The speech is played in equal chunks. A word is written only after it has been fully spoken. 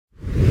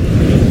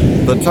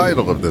The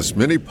title of this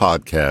mini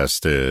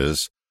podcast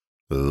is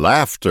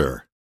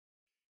Laughter.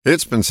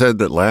 It's been said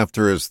that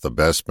laughter is the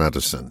best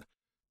medicine.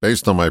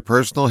 Based on my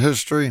personal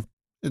history,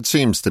 it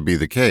seems to be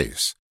the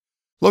case.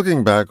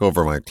 Looking back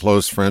over my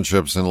close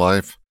friendships in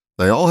life,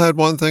 they all had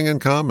one thing in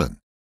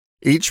common.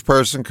 Each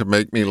person could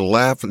make me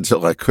laugh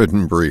until I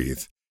couldn't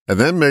breathe, and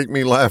then make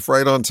me laugh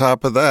right on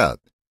top of that.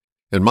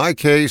 In my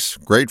case,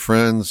 great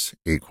friends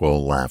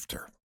equal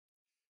laughter.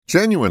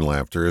 Genuine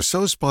laughter is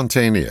so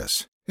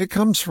spontaneous. It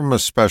comes from a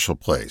special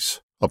place,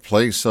 a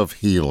place of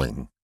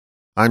healing.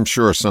 I'm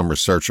sure some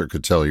researcher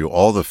could tell you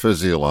all the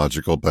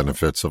physiological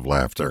benefits of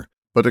laughter,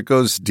 but it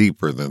goes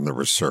deeper than the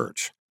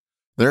research.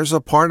 There's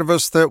a part of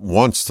us that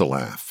wants to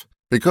laugh,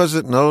 because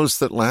it knows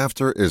that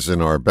laughter is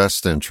in our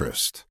best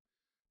interest.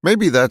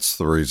 Maybe that's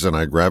the reason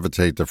I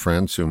gravitate to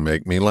friends who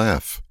make me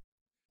laugh.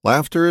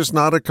 Laughter is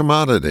not a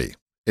commodity,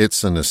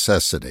 it's a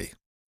necessity.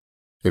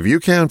 If you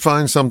can't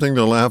find something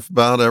to laugh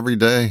about every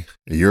day,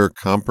 you're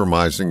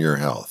compromising your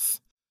health.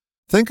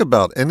 Think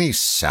about any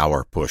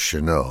sourpuss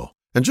you know,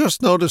 and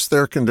just notice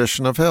their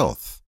condition of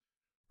health.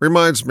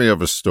 Reminds me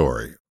of a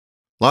story.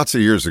 Lots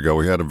of years ago,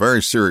 we had a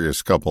very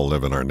serious couple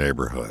live in our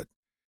neighborhood.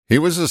 He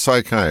was a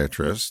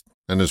psychiatrist,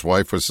 and his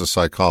wife was a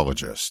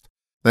psychologist.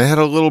 They had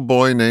a little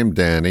boy named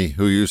Danny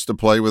who used to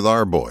play with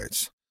our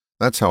boys.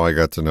 That's how I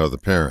got to know the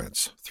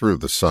parents, through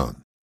the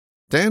son.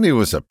 Danny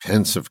was a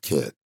pensive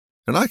kid,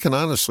 and I can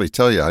honestly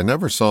tell you I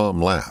never saw him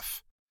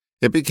laugh.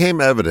 It became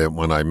evident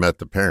when I met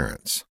the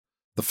parents.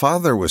 The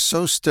father was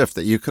so stiff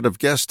that you could have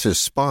guessed his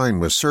spine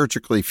was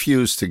surgically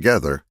fused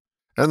together,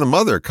 and the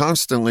mother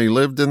constantly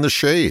lived in the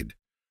shade.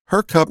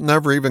 Her cup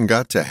never even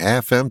got to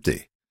half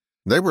empty.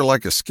 They were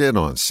like a skit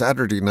on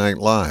Saturday Night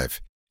Live,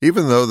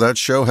 even though that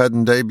show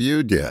hadn't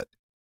debuted yet.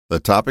 The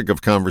topic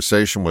of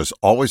conversation was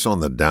always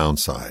on the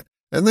downside,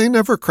 and they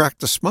never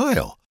cracked a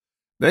smile.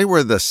 They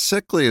were the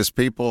sickliest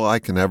people I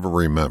can ever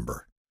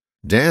remember.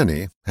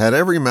 Danny had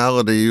every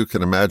malady you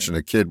can imagine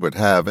a kid would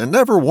have, and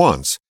never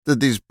once did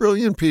these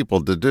brilliant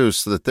people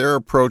deduce that their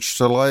approach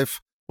to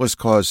life was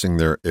causing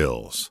their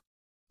ills.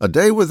 A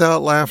day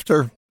without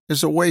laughter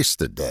is a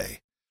wasted day.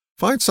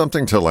 Find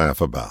something to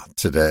laugh about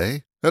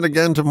today and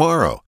again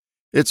tomorrow.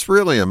 It's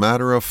really a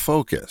matter of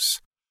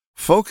focus.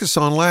 Focus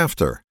on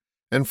laughter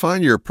and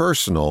find your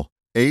personal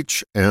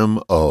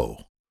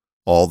HMO.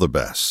 All the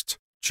best,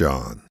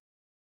 John.